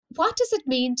What does it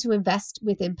mean to invest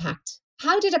with impact?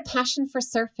 How did a passion for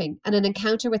surfing and an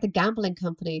encounter with a gambling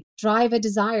company drive a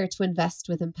desire to invest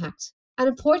with impact? And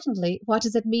importantly, what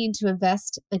does it mean to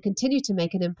invest and continue to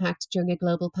make an impact during a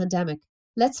global pandemic?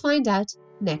 Let's find out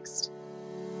next.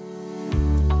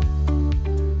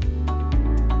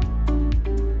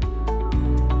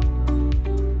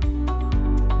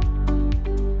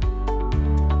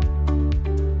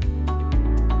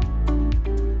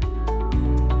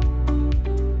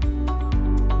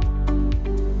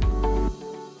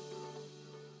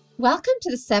 Welcome to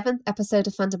the 7th episode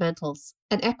of Fundamentals,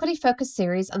 an equity-focused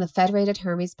series on the Federated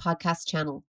Hermes podcast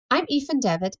channel. I'm Aoife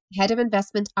Devitt, Head of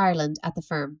Investment Ireland at the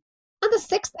firm. On the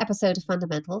 6th episode of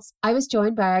Fundamentals, I was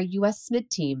joined by our US SMID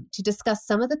team to discuss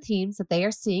some of the themes that they are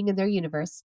seeing in their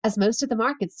universe, as most of the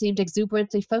markets seemed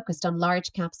exuberantly focused on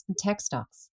large caps and tech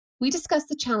stocks. We discussed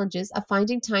the challenges of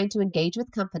finding time to engage with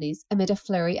companies amid a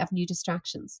flurry of new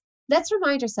distractions. Let's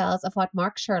remind ourselves of what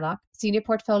Mark Sherlock, Senior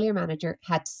Portfolio Manager,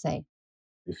 had to say.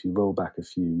 If you roll back a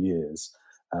few years,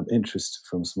 interest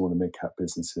from small and mid-cap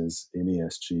businesses in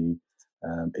ESG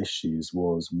issues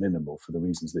was minimal for the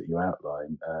reasons that you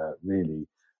outline, really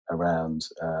around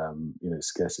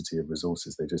scarcity of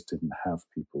resources. They just didn't have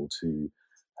people to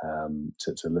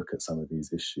look at some of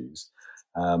these issues.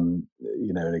 An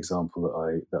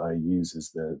example that I use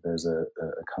is there's a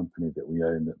company that we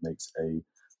own that makes a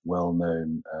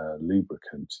well-known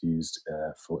lubricant used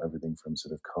for everything from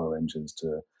sort of car engines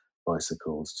to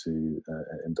bicycles to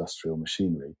industrial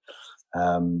machinery.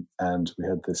 And we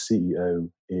had the CEO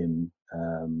in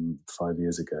 5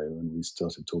 years ago, and we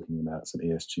started talking about some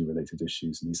ESG related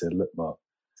issues. And he said, "Look, Mark,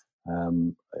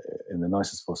 in the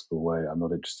nicest possible way, I'm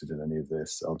not interested in any of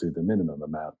this. I'll do the minimum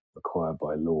amount required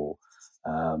by law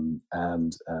and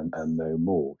no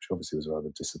more," which obviously was a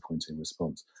rather disappointing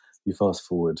response. You fast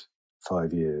forward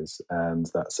 5 years, and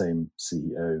that same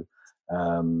CEO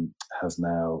is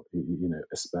now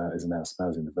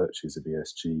espousing the virtues of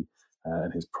ESG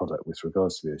and his product with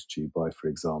regards to ESG by, for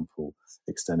example,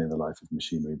 extending the life of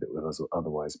machinery that would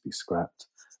otherwise be scrapped,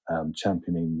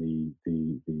 championing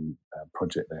the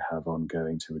project they have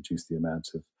ongoing to reduce the amount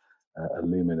of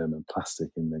aluminum and plastic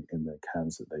in the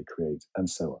cans that they create, and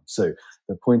so on. So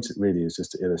the point really is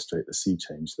just to illustrate the sea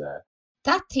change there.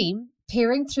 That theme,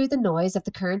 peering through the noise of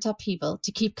the current upheaval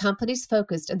to keep companies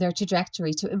focused on their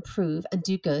trajectory to improve and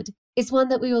do good, is one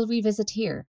that we will revisit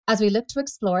here as we look to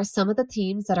explore some of the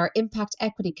themes that our impact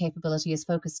equity capability is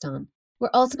focused on.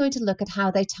 We're also going to look at how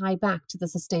they tie back to the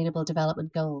Sustainable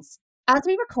Development Goals. As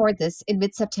we record this in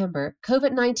mid-September,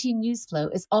 COVID-19 news flow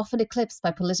is often eclipsed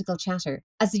by political chatter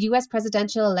as the US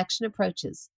presidential election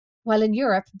approaches, while in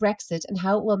Europe, Brexit and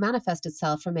how it will manifest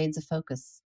itself remains a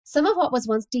focus. Some of what was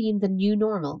once deemed the new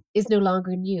normal is no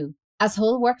longer new, as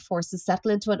whole workforces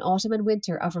settle into an autumn and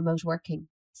winter of remote working.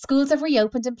 Schools have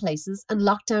reopened in places and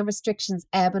lockdown restrictions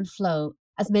ebb and flow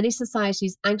as many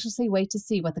societies anxiously wait to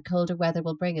see what the colder weather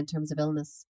will bring in terms of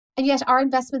illness. And yet our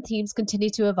investment themes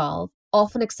continue to evolve,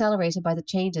 often accelerated by the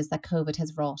changes that COVID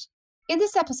has wrought. In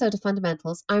this episode of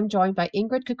Fundamentals, I'm joined by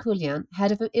Ingrid Kukulian,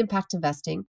 Head of Impact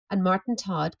Investing, and Martin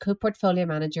Todd, Co-Portfolio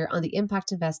Manager on the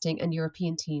Impact Investing and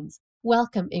European teams.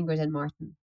 Welcome, Ingrid and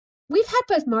Martin. We've had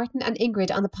both Martin and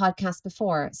Ingrid on the podcast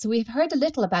before, so we've heard a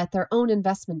little about their own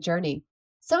investment journey.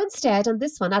 So instead, on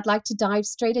this one, I'd like to dive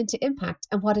straight into impact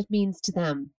and what it means to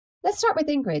them. Let's start with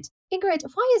Ingrid. Ingrid,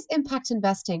 why is impact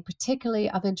investing particularly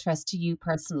of interest to you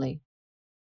personally?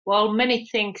 Well, many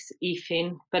things,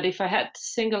 Aoife, but if I had to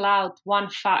single out one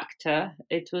factor,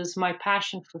 it was my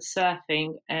passion for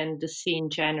surfing and the sea in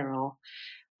general.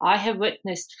 I have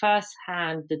witnessed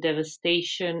firsthand the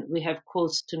devastation we have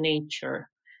caused to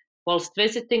nature. Whilst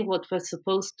visiting what was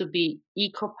supposed to be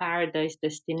eco-paradise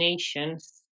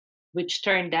destinations, which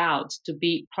turned out to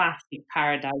be plastic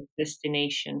paradise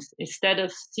destinations, instead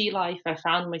of sea life, I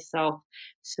found myself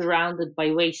surrounded by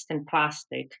waste and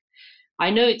plastic. I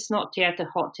know it's not yet a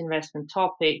hot investment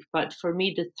topic, but for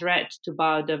me, the threat to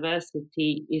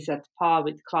biodiversity is at par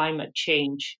with climate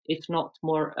change, if not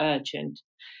more urgent.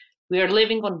 We are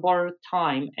living on borrowed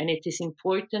time, and it is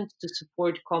important to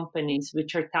support companies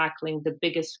which are tackling the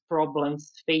biggest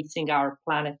problems facing our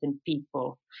planet and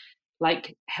people,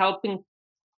 like helping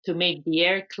to make the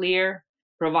air clear,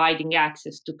 providing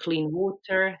access to clean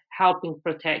water, helping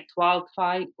protect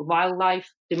wildlife,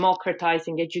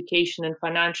 democratizing education and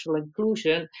financial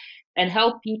inclusion, and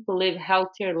help people live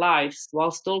healthier lives,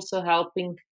 whilst also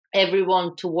helping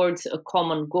everyone towards a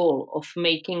common goal of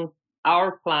making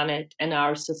our planet and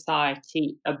our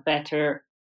society a better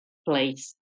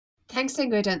place. Thanks,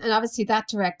 Ingrid. And obviously that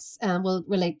will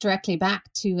relate directly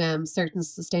back to certain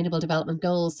sustainable development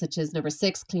goals, such as number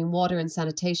 6, clean water and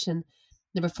sanitation.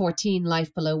 number 14,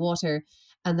 life below water,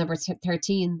 and number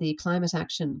 13, the climate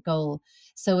action goal.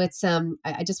 So it's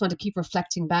I just want to keep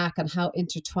reflecting back on how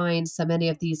intertwined so many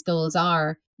of these goals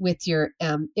are with your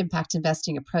impact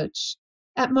investing approach.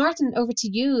 Martin, over to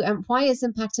you. Why is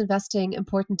impact investing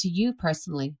important to you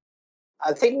personally?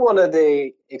 I think one of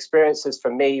the experiences for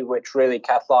me which really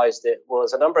catalyzed it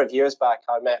was a number of years back.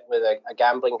 I met with a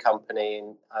gambling company,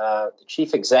 and the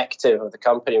chief executive of the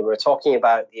company, we were talking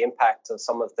about the impact of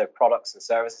some of their products and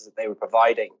services that they were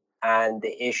providing and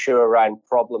the issue around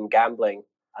problem gambling.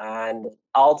 And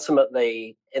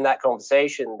ultimately, in that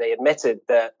conversation, they admitted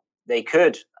that they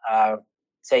could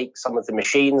take some of the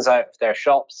machines out of their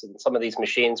shops, and some of these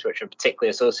machines which are particularly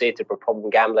associated with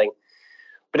problem gambling.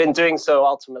 But in doing so,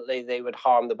 ultimately, they would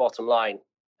harm the bottom line,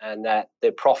 and that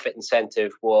the profit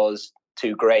incentive was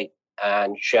too great,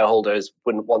 and shareholders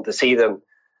wouldn't want to see them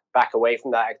back away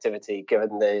from that activity,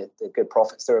 given the good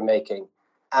profits they were making.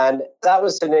 And that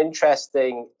was an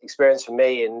interesting experience for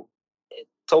me, and it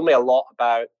told me a lot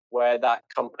about where that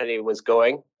company was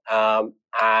going.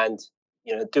 And,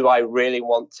 do I really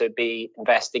want to be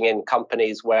investing in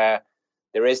companies where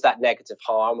there is that negative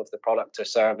harm of the product or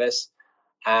service?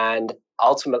 And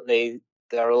ultimately,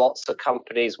 there are lots of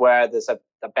companies where there's a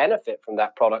benefit from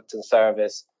that product and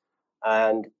service.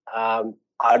 And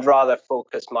I'd rather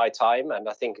focus my time, and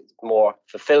I think it's more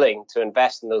fulfilling to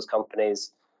invest in those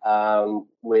companies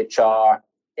which are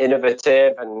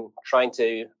innovative and trying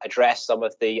to address some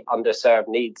of the underserved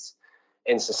needs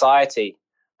in society.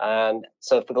 And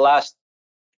so for the last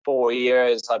 4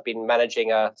 years, I've been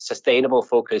managing a sustainable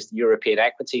focused European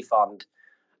equity fund,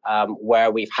 where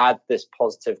we've had this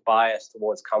positive bias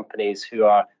towards companies who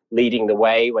are leading the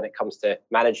way when it comes to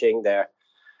managing their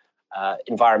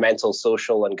environmental,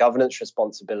 social, and governance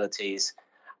responsibilities,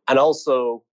 and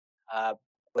also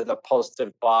with a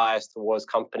positive bias towards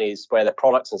companies where the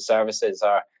products and services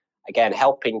are, again,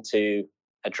 helping to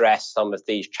address some of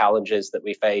these challenges that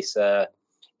we face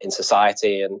in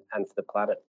society and for the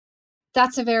planet.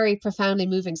 That's a very profoundly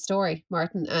moving story,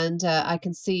 Martin, and I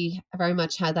can see very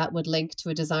much how that would link to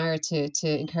a desire to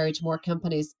encourage more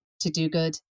companies to do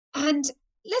good. And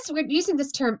we're using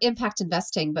this term impact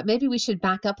investing, but maybe we should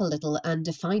back up a little and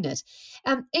define it.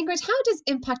 Ingrid, how does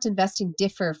impact investing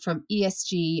differ from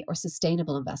ESG or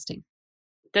sustainable investing?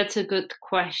 That's a good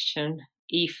question,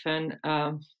 Ethan.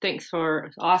 Thanks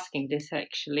for asking this,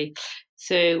 actually.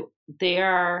 So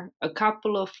there are a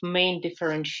couple of main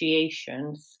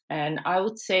differentiations, and I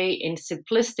would say in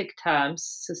simplistic terms,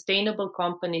 sustainable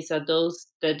companies are those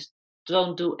that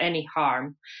don't do any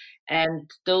harm, and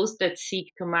those that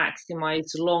seek to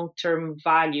maximize long-term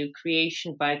value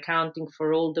creation by accounting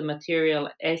for all the material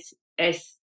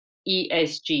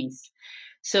ESGs.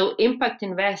 So impact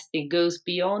investing goes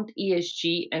beyond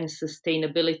ESG and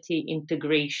sustainability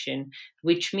integration,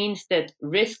 which means that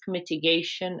risk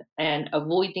mitigation and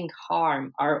avoiding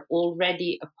harm are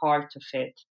already a part of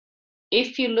it.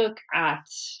 If you look at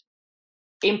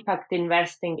impact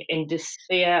investing in the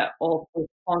sphere of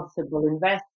responsible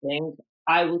investing,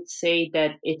 I would say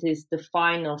that it is the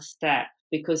final step,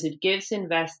 because it gives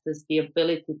investors the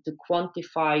ability to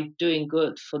quantify doing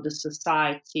good for the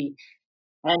society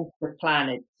and the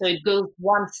planet. So it goes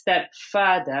one step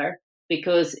further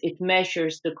because it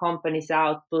measures the company's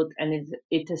output and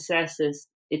it assesses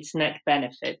its net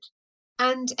benefit.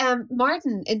 And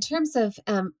Martin, in terms of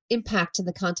impact in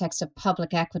the context of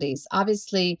public equities,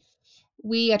 obviously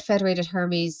we at Federated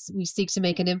Hermes, we seek to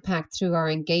make an impact through our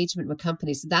engagement with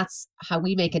companies. So that's how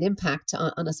we make an impact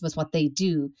on I suppose, what they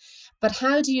do. But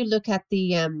how do you look at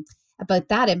the about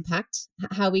that impact,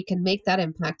 how we can make that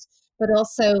impact? But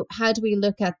also, how do we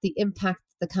look at the impact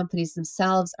the companies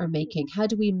themselves are making? How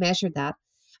do we measure that?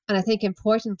 And I think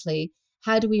importantly,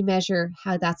 how do we measure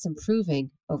how that's improving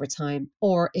over time?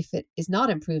 Or if it is not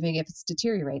improving, if it's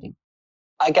deteriorating?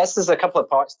 I guess there's a couple of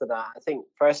parts to that. I think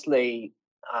firstly,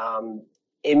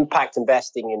 impact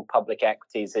investing in public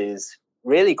equities is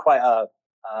really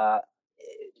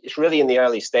it's really in the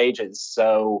early stages.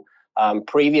 So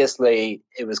previously,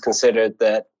 it was considered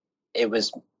that it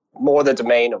was more the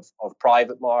domain of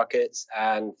private markets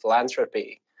and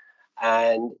philanthropy.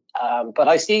 And but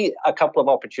I see a couple of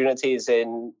opportunities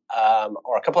or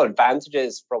a couple of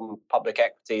advantages from public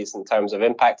equities in terms of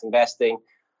impact investing.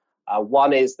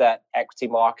 One is that equity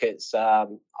markets are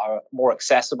more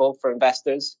accessible for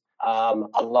investors,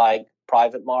 unlike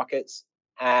private markets.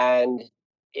 And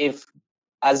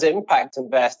as impact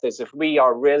investors, if we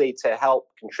are really to help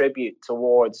contribute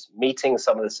towards meeting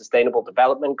some of the sustainable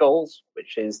development goals,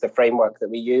 which is the framework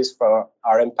that we use for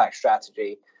our impact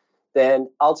strategy, then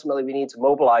ultimately we need to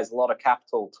mobilize a lot of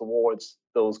capital towards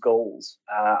those goals.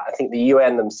 I think the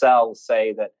UN themselves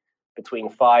say that between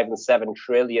 $5 and $7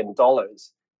 trillion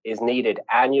is needed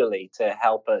annually to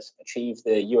help us achieve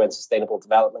the UN Sustainable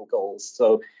Development Goals.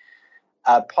 So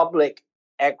public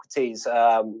equities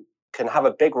can have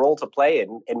a big role to play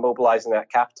in mobilizing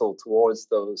that capital towards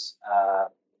those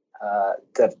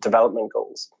development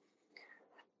goals.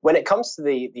 When it comes to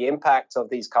the impact of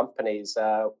these companies,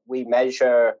 we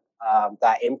measure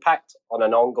that impact on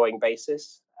an ongoing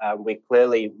basis. We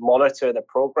clearly monitor the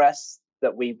progress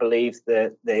that we believe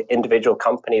the individual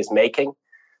company is making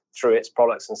through its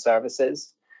products and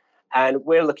services. And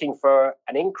we're looking for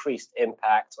an increased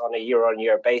impact on a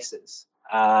year-on-year basis.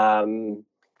 And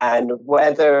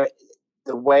whether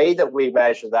the way that we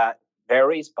measure that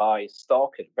varies by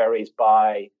stock, it varies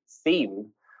by theme,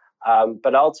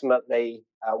 but ultimately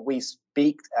we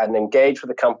speak and engage with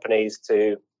the companies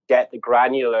to get the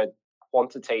granular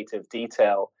quantitative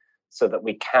detail so that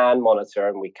we can monitor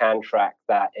and we can track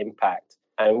that impact.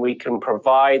 And we can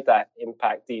provide that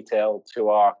impact detail to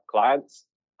our clients,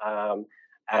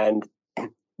 and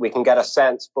we can get a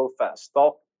sense both at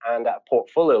stock and at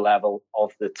portfolio level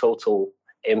of the total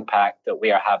impact that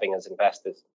we are having as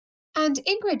investors. And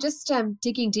Ingrid, just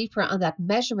digging deeper on that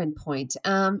measurement point,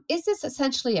 is this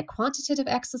essentially a quantitative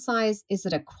exercise? Is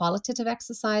it a qualitative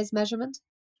exercise measurement?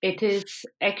 It is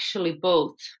actually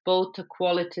both a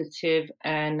qualitative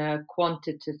and a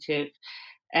quantitative.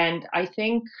 And I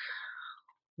think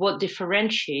what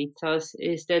differentiates us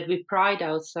is that we pride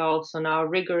ourselves on our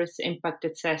rigorous impact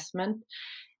assessment.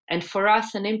 And for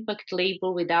us, an impact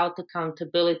label without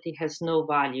accountability has no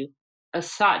value.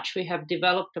 As such, we have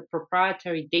developed a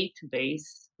proprietary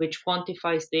database which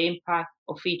quantifies the impact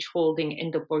of each holding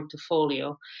in the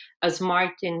portfolio. As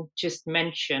Martin just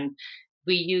mentioned,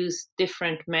 we use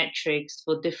different metrics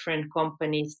for different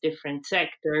companies, different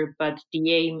sector, but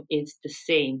the aim is the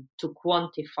same, to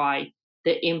quantify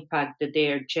the impact that they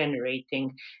are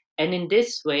generating. And in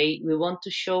this way, we want to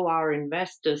show our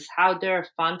investors how their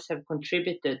funds have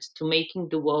contributed to making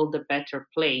the world a better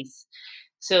place.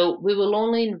 So we will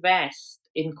only invest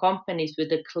in companies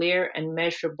with a clear and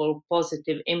measurable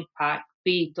positive impact,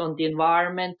 be it on the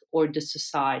environment or the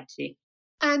society.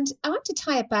 And I want to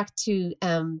tie it back to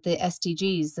the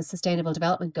SDGs, the Sustainable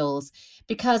Development Goals,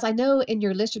 because I know in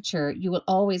your literature you will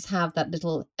always have that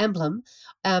little emblem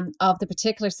of the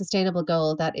particular sustainable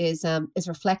goal that is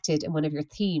reflected in one of your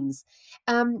themes.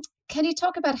 Can you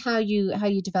talk about how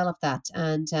you develop that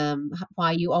and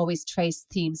why you always trace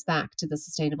themes back to the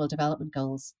Sustainable Development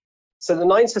Goals? So the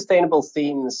 9 sustainable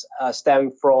themes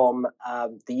stem from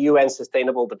the UN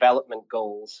Sustainable Development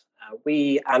Goals.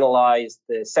 We analysed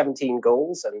the 17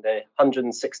 goals and the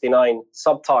 169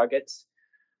 sub-targets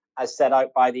as set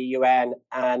out by the UN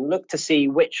and looked to see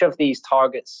which of these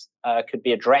targets could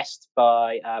be addressed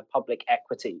by public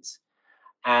equities.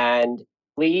 And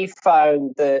we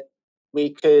found that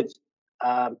we could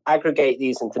aggregate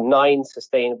these into 9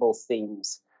 sustainable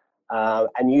themes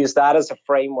and use that as a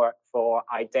framework for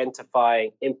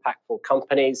identifying impactful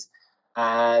companies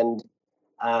and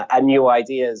new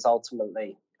ideas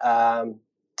ultimately.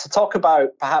 To talk about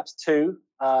perhaps 2,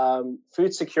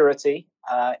 food security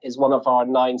is one of our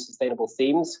 9 sustainable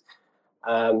themes.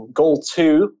 Goal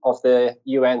 2 of the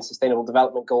UN Sustainable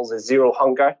Development Goals is zero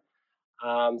hunger.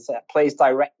 So that plays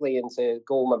directly into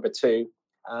goal number 2.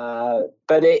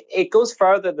 But it goes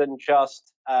further than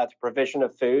just the provision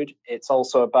of food. It's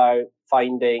also about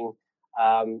finding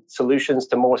solutions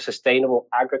to more sustainable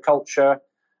agriculture,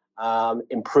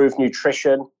 improved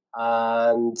nutrition.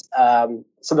 And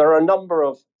so there are a number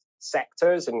of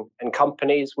sectors and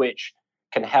companies which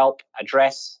can help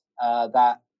address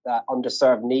that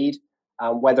underserved need,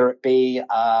 whether it be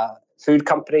a food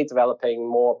company developing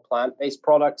more plant-based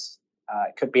products,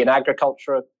 it could be an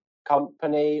agriculture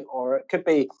company, or it could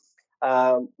be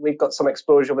we've got some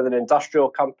exposure with an industrial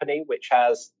company which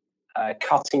has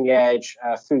cutting-edge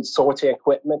food sorting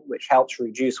equipment which helps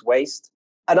reduce waste.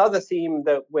 Another theme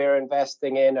that we're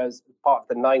investing in as part of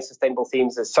the 9 sustainable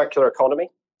themes is circular economy.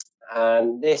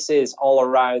 And this is all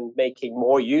around making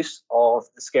more use of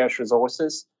the scarce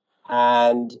resources.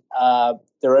 And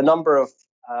there are a number of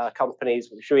companies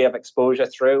which we have exposure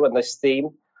through in this theme.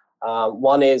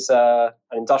 One is an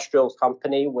industrial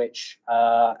company which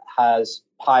has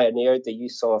pioneered the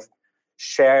use of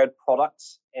shared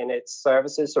products in its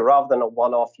services. So rather than a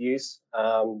one-off use,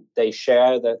 they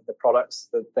share the products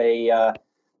that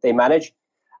they manage.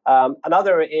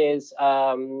 Another is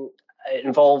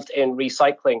involved in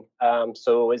recycling.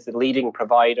 So is the leading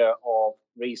provider of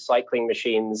recycling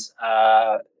machines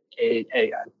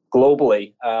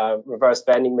globally, reverse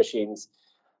vending machines.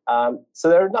 So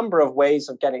there are a number of ways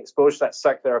of getting exposure to that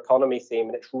circular economy theme,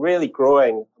 and it's really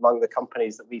growing among the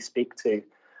companies that we speak to.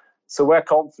 So we're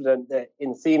confident that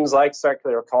in themes like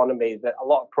circular economy, that a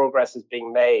lot of progress is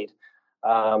being made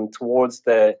towards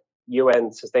the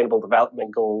UN Sustainable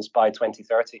Development Goals by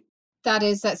 2030.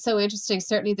 That's so interesting.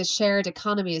 Certainly the shared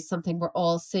economy is something we're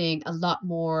all seeing a lot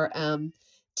more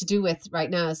to do with right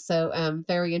now. So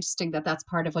very interesting that that's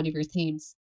part of one of your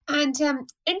themes. And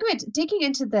Ingrid, digging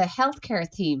into the healthcare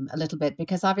theme a little bit,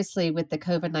 because obviously with the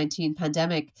COVID-19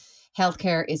 pandemic,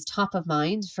 healthcare is top of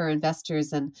mind for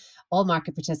investors and all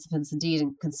market participants, indeed,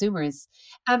 and consumers.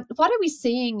 What are we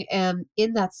seeing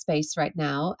in that space right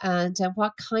now, and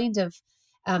what kind of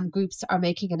groups are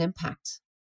making an impact?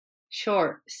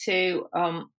 Sure. So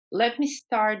let me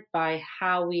start by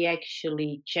how we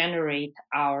actually generate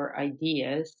our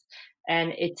ideas.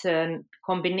 And it's a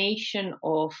combination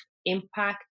of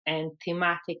impact and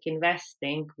thematic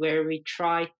investing, where we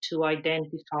try to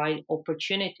identify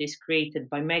opportunities created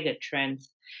by megatrends.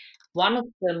 One of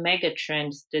the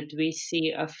megatrends that we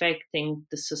see affecting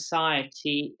the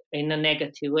society in a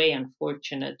negative way,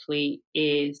 unfortunately,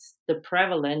 is the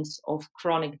prevalence of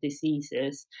chronic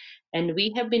diseases. And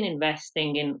we have been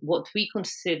investing in what we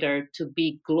consider to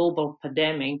be global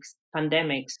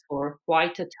pandemics for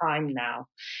quite a time now.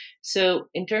 So,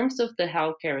 in terms of the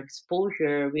healthcare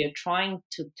exposure, we are trying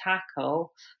to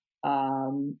tackle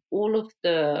all of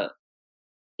the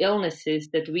illnesses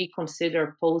that we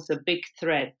consider pose a big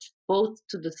threat both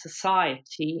to the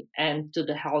society and to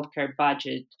the healthcare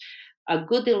budget. A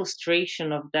good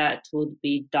illustration of that would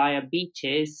be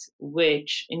diabetes,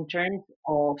 which, in terms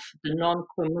of the non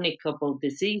communicable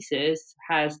diseases,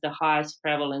 has the highest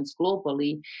prevalence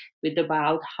globally, with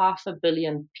about 500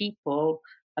 million people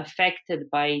affected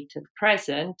by it at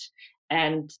present.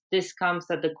 And this comes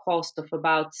at the cost of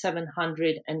about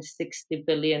 $760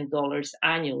 billion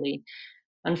annually.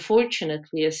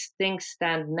 Unfortunately, as things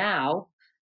stand now,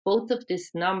 both of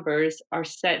these numbers are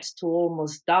set to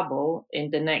almost double in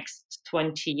the next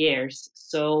 20 years.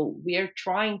 So we are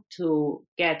trying to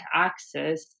get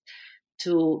access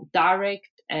to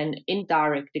direct and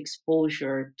indirect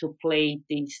exposure to play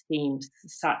these themes,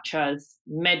 such as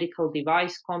medical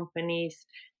device companies,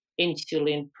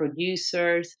 insulin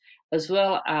producers, as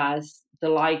well as the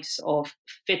likes of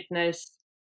fitness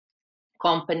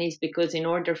companies, because in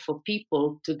order for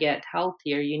people to get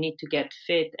healthier, you need to get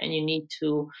fit and you need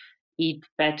to eat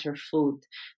better food.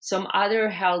 Some other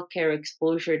healthcare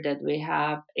exposure that we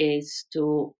have is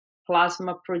to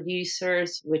plasma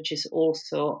producers, which is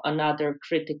also another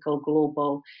critical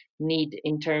global need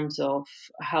in terms of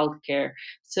healthcare.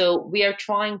 So we are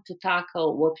trying to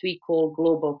tackle what we call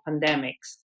global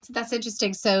pandemics. So that's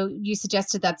interesting. So you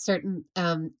suggested that certain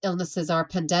illnesses are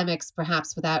pandemics,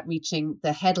 perhaps without reaching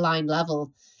the headline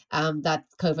level that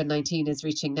COVID-19 is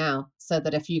reaching now. So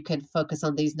that if you can focus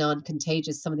on these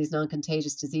some of these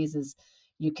non-contagious diseases,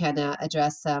 you can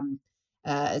address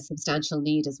a substantial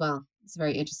need as well. It's a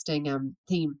very interesting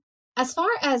theme. As far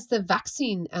as the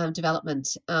vaccine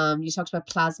development, you talked about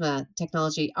plasma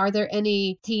technology. Are there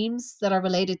any themes that are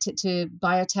related to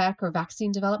biotech or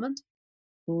vaccine development?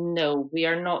 No, we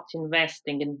are not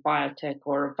investing in biotech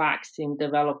or vaccine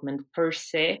development per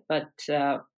se, but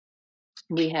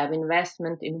we have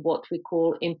investment in what we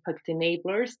call impact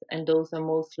enablers, and those are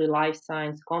mostly life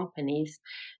science companies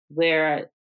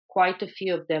where quite a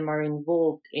few of them are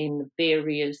involved in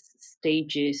various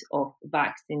stages of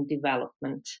vaccine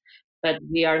development. But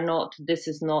this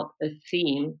is not a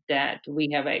theme that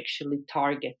we have actually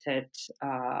targeted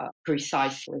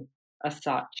precisely as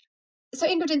such. So,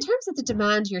 Ingrid, in terms of the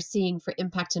demand you're seeing for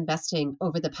impact investing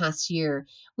over the past year,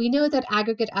 we know that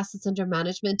aggregate assets under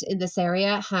management in this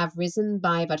area have risen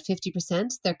by about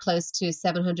 50%. They're close to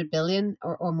 700 billion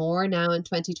or more now in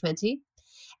 2020.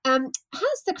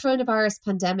 Has the coronavirus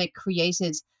pandemic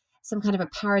created some kind of a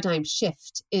paradigm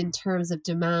shift in terms of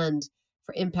demand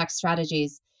for impact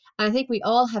strategies? And I think we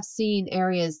all have seen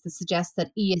areas that suggest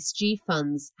that ESG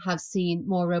funds have seen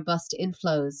more robust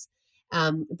inflows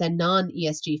than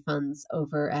non-ESG funds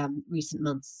over recent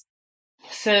months.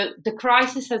 So the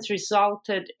crisis has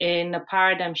resulted in a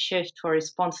paradigm shift for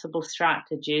responsible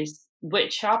strategies,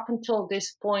 which up until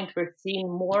this point were seen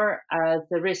more as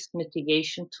a risk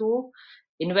mitigation tool.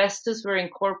 Investors were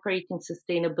incorporating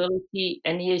sustainability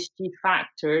and ESG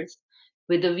factors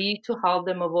with a view to help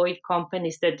them avoid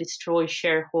companies that destroy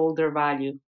shareholder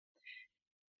value.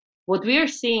 What we are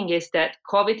seeing is that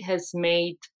COVID has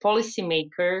made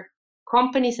policymakers,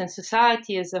 companies, and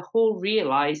society as a whole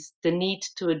realize the need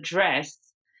to address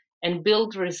and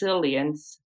build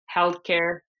resilience,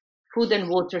 healthcare, food and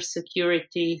water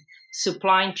security,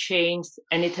 supply chains,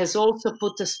 and it has also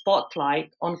put a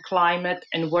spotlight on climate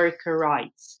and worker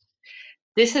rights.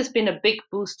 This has been a big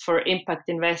boost for impact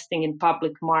investing in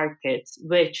public markets,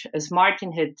 which, as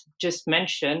Martin had just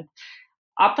mentioned,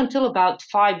 up until about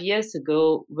 5 years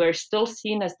ago, were still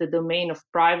seen as the domain of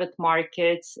private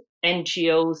markets,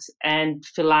 NGOs, and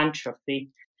philanthropy.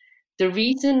 The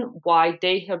reason why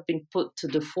they have been put to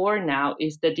the fore now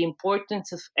is that the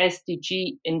importance of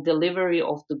SDG in delivery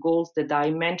of the goals that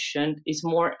I mentioned is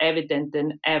more evident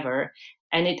than ever,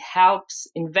 and it helps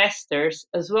investors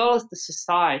as well as the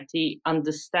society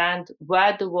understand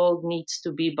where the world needs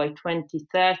to be by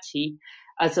 2030,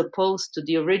 as opposed to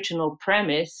the original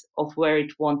premise of where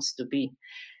it wants to be.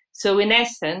 So in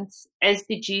essence,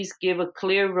 SDGs give a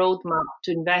clear roadmap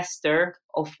to investor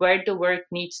of where the work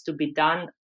needs to be done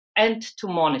and to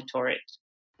monitor it.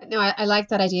 No, I like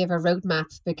that idea of a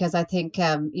roadmap, because I think,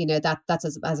 that's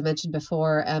as I mentioned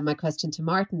before, my question to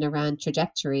Martin around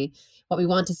trajectory. What we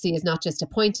want to see is not just a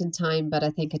point in time, but I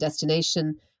think a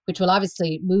destination, which will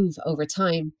obviously move over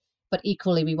time, but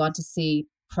equally we want to see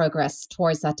progress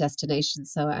towards that destination.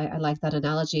 So I like that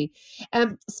analogy.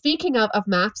 Speaking of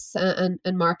maps and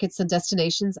markets and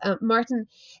destinations, Martin,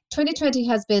 2020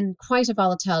 has been quite a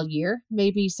volatile year,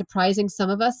 maybe surprising some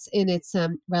of us in its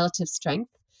relative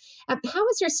strength. How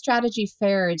has your strategy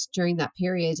fared during that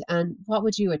period, and what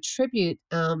would you attribute,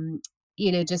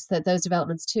 those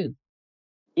developments to?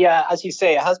 Yeah, as you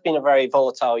say, it has been a very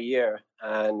volatile year,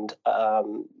 and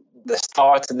the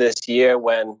start of this year,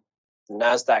 when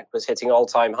NASDAQ was hitting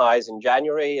all-time highs in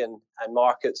January and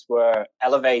markets were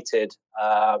elevated,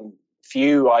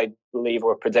 few, I believe,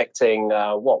 were predicting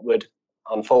what would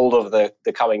unfold over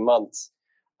the coming months.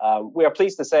 We are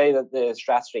pleased to say that the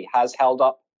strategy has held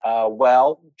up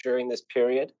well during this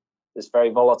period, this very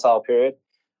volatile period.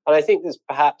 And I think there's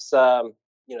perhaps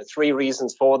three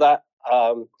reasons for that.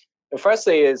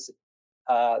 Firstly is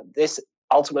this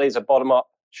ultimately is a bottom-up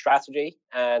strategy,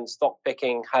 and stock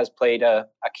picking has played a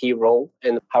key role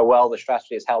in how well the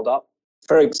strategy has held up.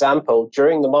 For example,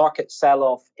 during the market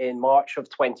sell-off in March of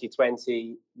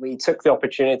 2020, we took the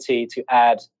opportunity to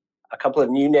add a couple of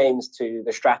new names to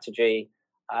the strategy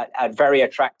at very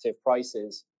attractive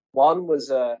prices. One was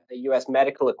a US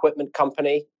medical equipment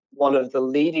company, one of the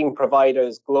leading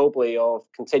providers globally of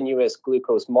continuous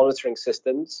glucose monitoring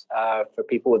systems for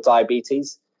people with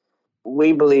diabetes.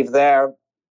 We believe their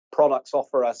products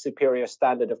offer a superior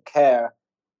standard of care,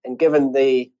 and given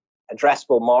the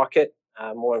addressable market,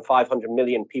 more than 500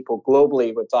 million people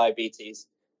globally with diabetes,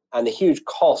 and the huge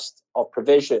cost of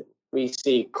provision, we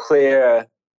see clear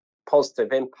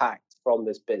positive impact from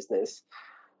this business.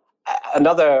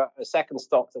 A second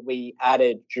stock that we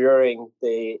added during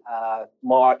the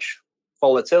March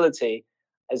volatility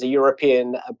is a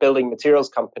European building materials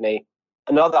company,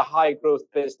 another high growth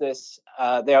business.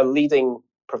 They are leading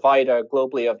provider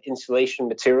globally of insulation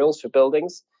materials for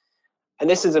buildings. And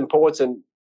this is important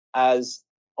as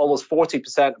almost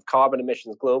 40% of carbon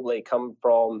emissions globally come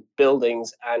from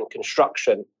buildings and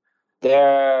construction.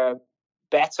 Their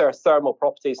better thermal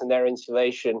properties in their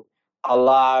insulation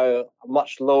allow a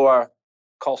much lower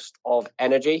cost of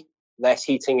energy, less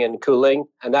heating and cooling,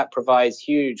 and that provides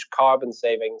huge carbon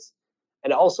savings.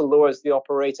 And it also lowers the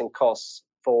operating costs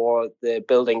for the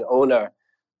building owner.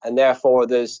 And therefore,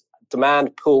 there's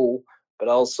demand pull, but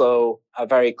also a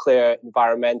very clear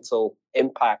environmental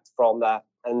impact from that.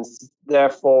 And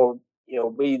therefore,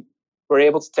 we were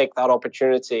able to take that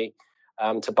opportunity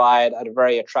to buy it at a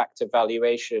very attractive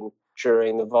valuation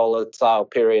during the volatile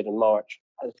period in March.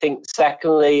 I think,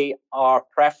 secondly, our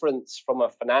preference from a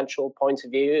financial point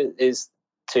of view is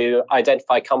to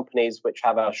identify companies which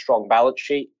have a strong balance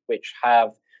sheet, which have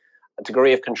a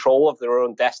degree of control of their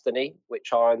own destiny,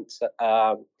 which aren't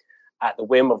at the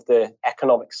whim of the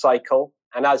economic cycle.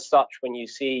 And as such, when you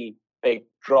see big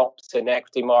drops in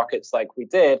equity markets like we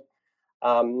did,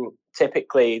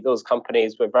 typically those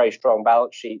companies with very strong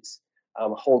balance sheets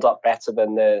hold up better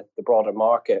than the broader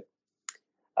market.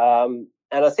 And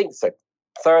I think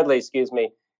thirdly,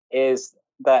 is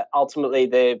that ultimately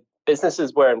the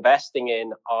businesses we're investing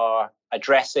in are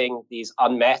addressing these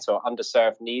unmet or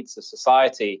underserved needs of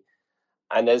society.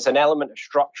 And there's an element of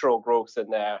structural growth in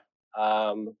there,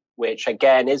 which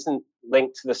again isn't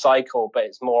linked to the cycle, but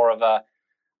it's more of a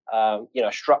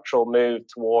structural move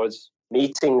towards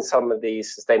meeting some of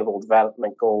these sustainable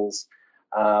development goals.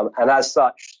 And as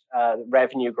such,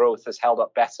 revenue growth has held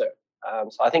up better.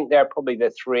 So I think they're probably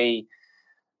the three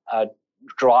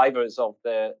drivers of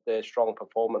the strong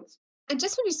performance. And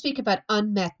just when you speak about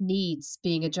unmet needs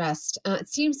being addressed, it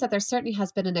seems that there certainly has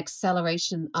been an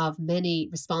acceleration of many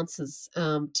responses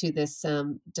to this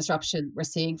disruption we're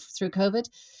seeing through COVID.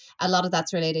 A lot of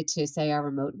that's related to, say, our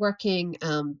remote working,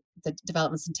 the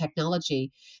developments in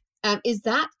technology. Is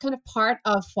that kind of part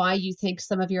of why you think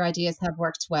some of your ideas have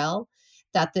worked well,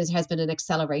 that there has been an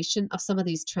acceleration of some of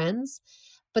these trends?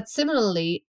 But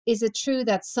similarly, is it true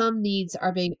that some needs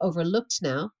are being overlooked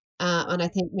now? And I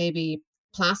think maybe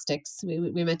plastics,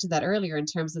 we mentioned that earlier in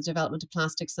terms of development of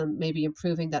plastics and maybe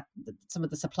improving that some of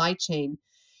the supply chain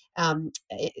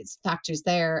factors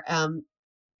there,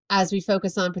 as we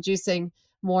focus on producing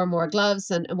more and more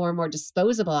gloves and more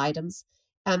disposable items.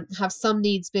 Have some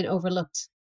needs been overlooked?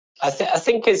 I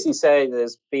think, as you say,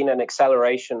 there's been an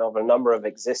acceleration of a number of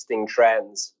existing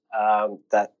trends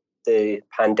that the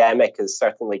pandemic has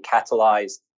certainly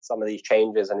catalyzed some of these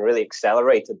changes and really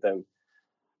accelerated them.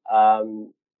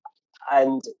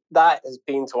 And that has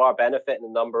been to our benefit in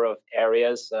a number of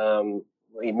areas.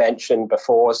 We mentioned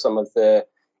before some of the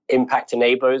impact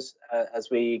enablers, as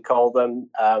we call them,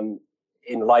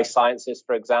 in life sciences,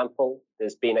 for example.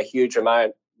 There's been a huge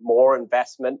amount more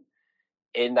investment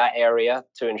in that area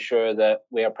to ensure that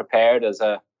we are prepared as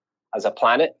a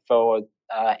planet for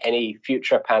any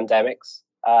future pandemics.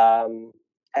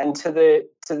 And to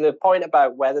the point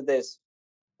about whether this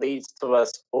leads to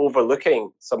us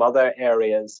overlooking some other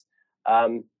areas,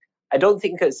 I don't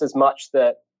think it's as much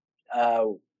that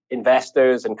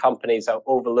investors and companies are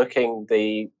overlooking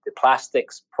the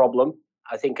plastics problem.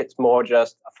 I think it's more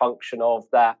just a function of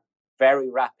that very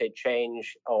rapid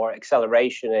change or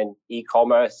acceleration in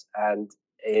e-commerce and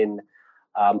in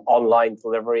online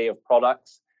delivery of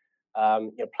products.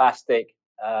 Plastic,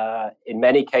 in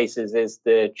many cases, is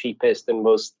the cheapest and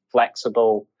most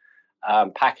flexible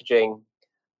packaging.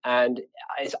 And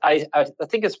I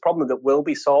think it's a problem that will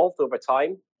be solved over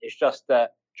time. It's just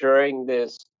that during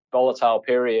this volatile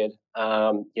period,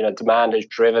 demand has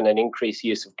driven an increased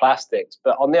use of plastics.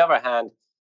 But on the other hand,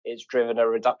 it's driven a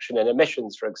reduction in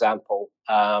emissions, for example,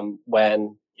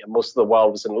 when most of the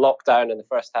world was in lockdown in the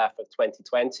first half of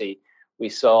 2020. We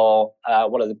saw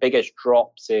one of the biggest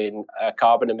drops in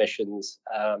carbon emissions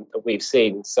that we've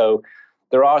seen. So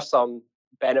there are some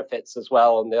benefits as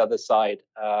well on the other side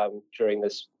during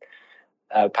this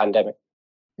pandemic.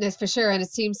 Yes, for sure. And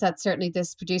it seems that certainly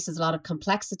this produces a lot of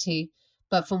complexity.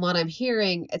 But from what I'm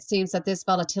hearing, it seems that this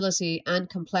volatility and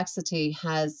complexity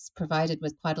has provided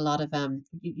with quite a lot of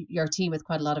your team with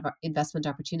quite a lot of investment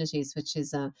opportunities, which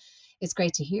is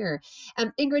great to hear.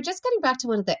 Ingrid, just getting back to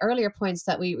one of the earlier points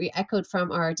that we echoed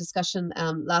from our discussion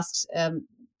last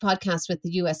podcast with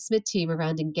the US Smith team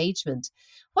around engagement.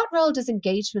 What role does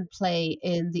engagement play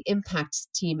in the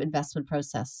impact team investment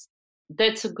process?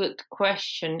 That's a good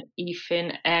question,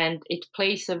 Ethan, and it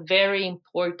plays a very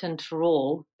important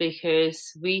role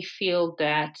because we feel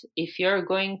that if you're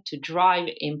going to drive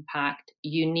impact,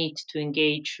 you need to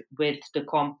engage with the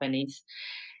companies.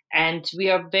 And we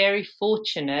are very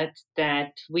fortunate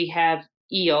that we have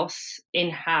EOS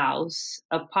in-house,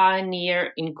 a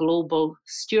pioneer in global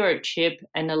stewardship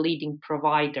and a leading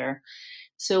provider.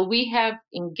 So we have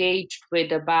engaged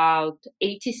with about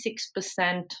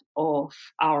 86% of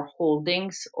our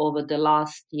holdings over the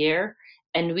last year,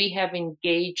 and we have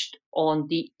engaged on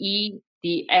the E,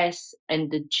 the S,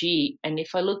 and the G. And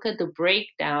if I look at the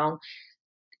breakdown,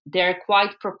 they're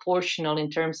quite proportional in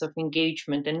terms of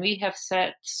engagement. And we have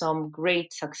set some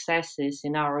great successes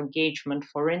in our engagement.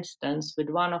 For instance, with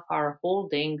one of our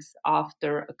holdings,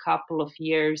 after a couple of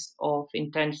years of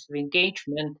intensive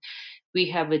engagement, we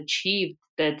have achieved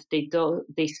that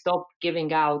they stopped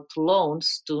giving out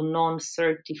loans to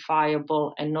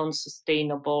non-certifiable and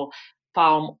non-sustainable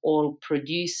palm oil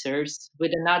producers.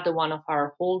 With another one of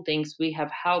our holdings, we have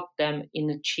helped them in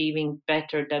achieving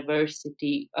better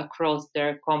diversity across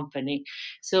their company.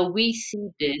 So we see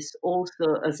this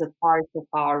also as a part of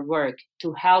our work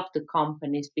to help the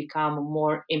companies become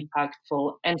more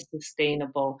impactful and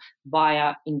sustainable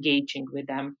via engaging with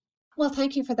them. Well,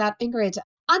 thank you for that, Ingrid.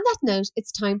 On that note,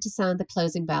 it's time to sound the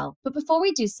closing bell. But before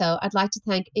we do so, I'd like to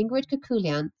thank Ingrid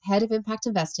Kekulian, Head of Impact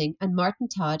Investing, and Martin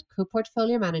Todd,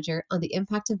 Co-Portfolio Manager on the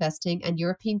Impact Investing and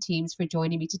European teams for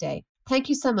joining me today. Thank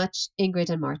you so much, Ingrid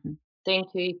and Martin.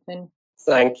 Thank you, Ethan.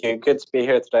 Thank you. Good to be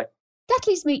here today. That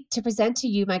leaves me to present to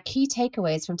you my key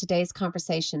takeaways from today's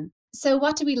conversation. So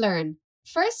what did we learn?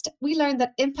 First, we learned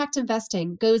that impact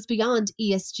investing goes beyond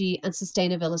ESG and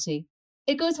sustainability.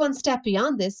 It goes one step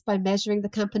beyond this by measuring the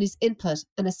company's input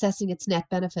and assessing its net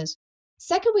benefit.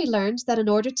 Second, we learned that in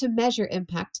order to measure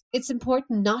impact, it's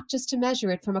important not just to measure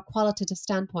it from a qualitative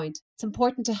standpoint. It's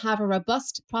important to have a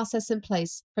robust process in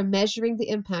place for measuring the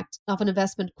impact of an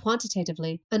investment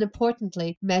quantitatively, and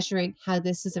importantly, measuring how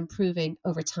this is improving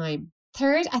over time.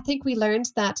 Third, I think we learned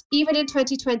that even in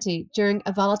 2020, during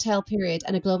a volatile period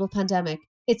and a global pandemic,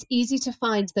 it's easy to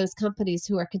find those companies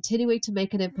who are continuing to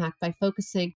make an impact by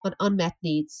focusing on unmet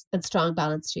needs and strong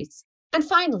balance sheets. And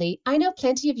finally, I know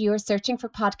plenty of you are searching for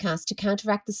podcasts to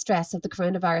counteract the stress of the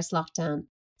coronavirus lockdown.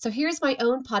 So here's my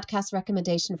own podcast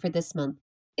recommendation for this month.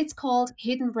 It's called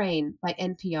Hidden Brain by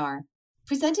NPR.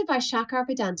 Presented by Shakar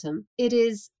Vedantam, it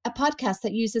is a podcast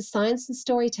that uses science and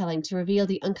storytelling to reveal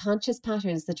the unconscious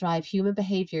patterns that drive human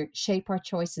behavior, shape our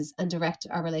choices, and direct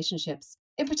our relationships.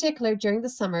 In particular, during the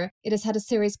summer, it has had a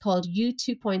series called You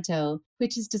 2.0,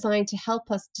 which is designed to help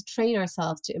us to train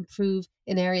ourselves to improve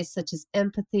in areas such as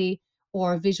empathy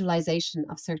or visualization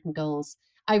of certain goals.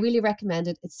 I really recommend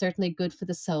it. It's certainly good for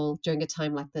the soul during a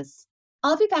time like this.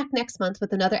 I'll be back next month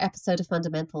with another episode of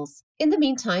Fundamentals. In the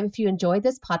meantime, if you enjoyed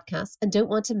this podcast and don't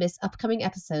want to miss upcoming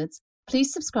episodes,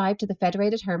 please subscribe to the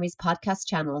Federated Hermes podcast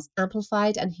channels,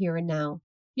 Amplified and Here and Now.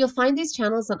 You'll find these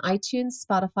channels on iTunes,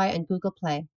 Spotify, and Google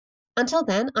Play. Until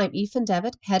then, I'm Aoife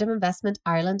Devitt, Head of Investment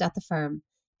Ireland at the firm.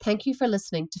 Thank you for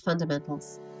listening to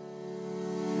Fundamentals.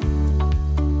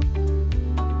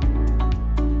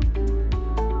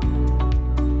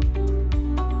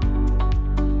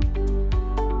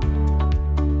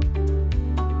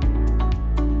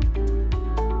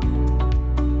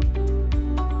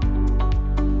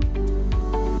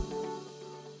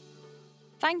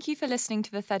 Thank you for listening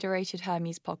to the Federated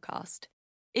Hermes podcast.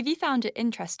 If you found it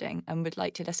interesting and would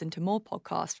like to listen to more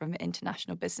podcasts from the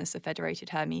international business of Federated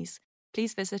Hermes,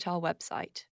 please visit our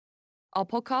website. Our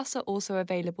podcasts are also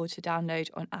available to download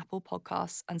on Apple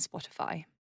Podcasts and Spotify.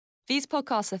 These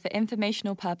podcasts are for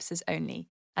informational purposes only,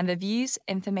 and the views,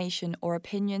 information, or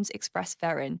opinions expressed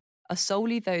therein are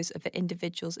solely those of the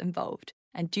individuals involved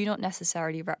and do not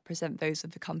necessarily represent those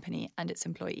of the company and its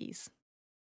employees.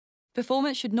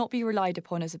 Performance should not be relied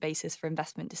upon as a basis for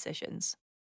investment decisions.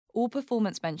 All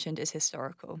performance mentioned is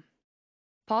historical.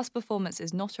 Past performance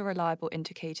is not a reliable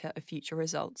indicator of future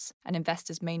results, and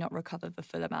investors may not recover the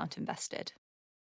full amount invested.